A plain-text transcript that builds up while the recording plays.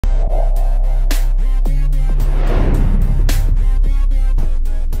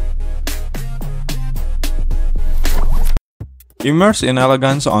Immerse in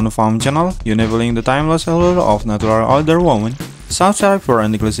elegance on the Farm channel, enabling the timeless allure of natural older woman. Subscribe for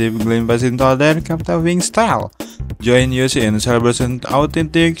an exclusive glimpse into their captivating style. Join us in celebrating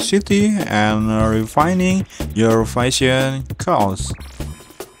authenticity and refining your fashion cause.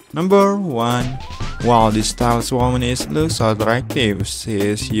 Number 1. Wow, this stylish woman looks so attractive.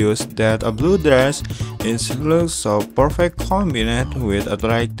 She used that a blue dress. It looks so perfect combined with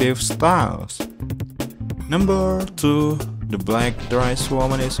attractive styles. Number 2. The black dress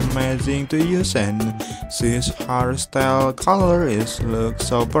woman is amazing to use and she's hairstyle color looks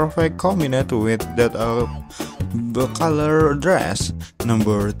so perfect combined with that color dress.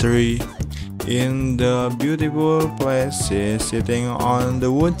 Number 3. In the beautiful place, she's sitting on the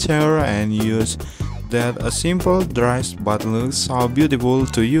wood chair and use that a simple dress but looks so beautiful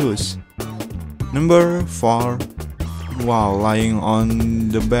to use. Number 4. While lying on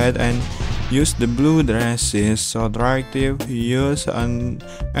the bed and use the blue dress is so attractive, use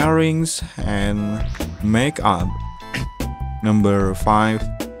earrings and makeup. Number 5.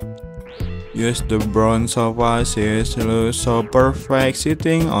 Use the brown sofa, she looks so perfect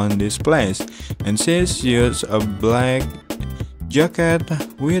sitting on this place, and she's used a black jacket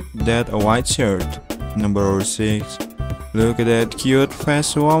with that white shirt. Number 6. Look at that cute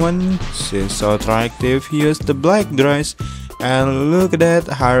face woman, she's so attractive, use the black dress, and look at that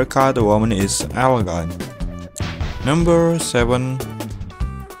haircut, the woman is elegant. Number 7.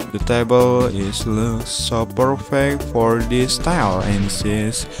 The table looks so perfect for this style, and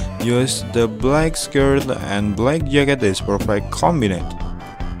she's used the black skirt and black jacket is perfect combined.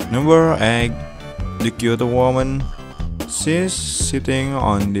 Number 8. The cute woman, she's sitting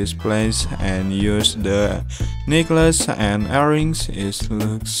on this place and used the necklace and earrings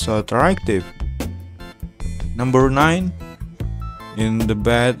looks so attractive. Number 9. In the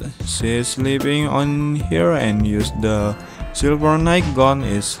bed, she's sleeping on here and used the silver nightgown.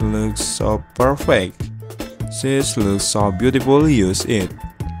 Looks so perfect. She looks so beautiful, use it.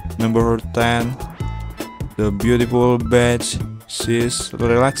 Number 10. The beautiful bed, she's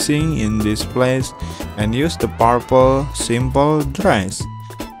relaxing in this place and use the purple simple dress.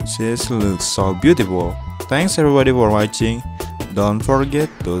 She looks so beautiful. Thanks everybody for watching. Don't forget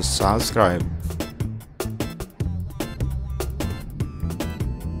to subscribe.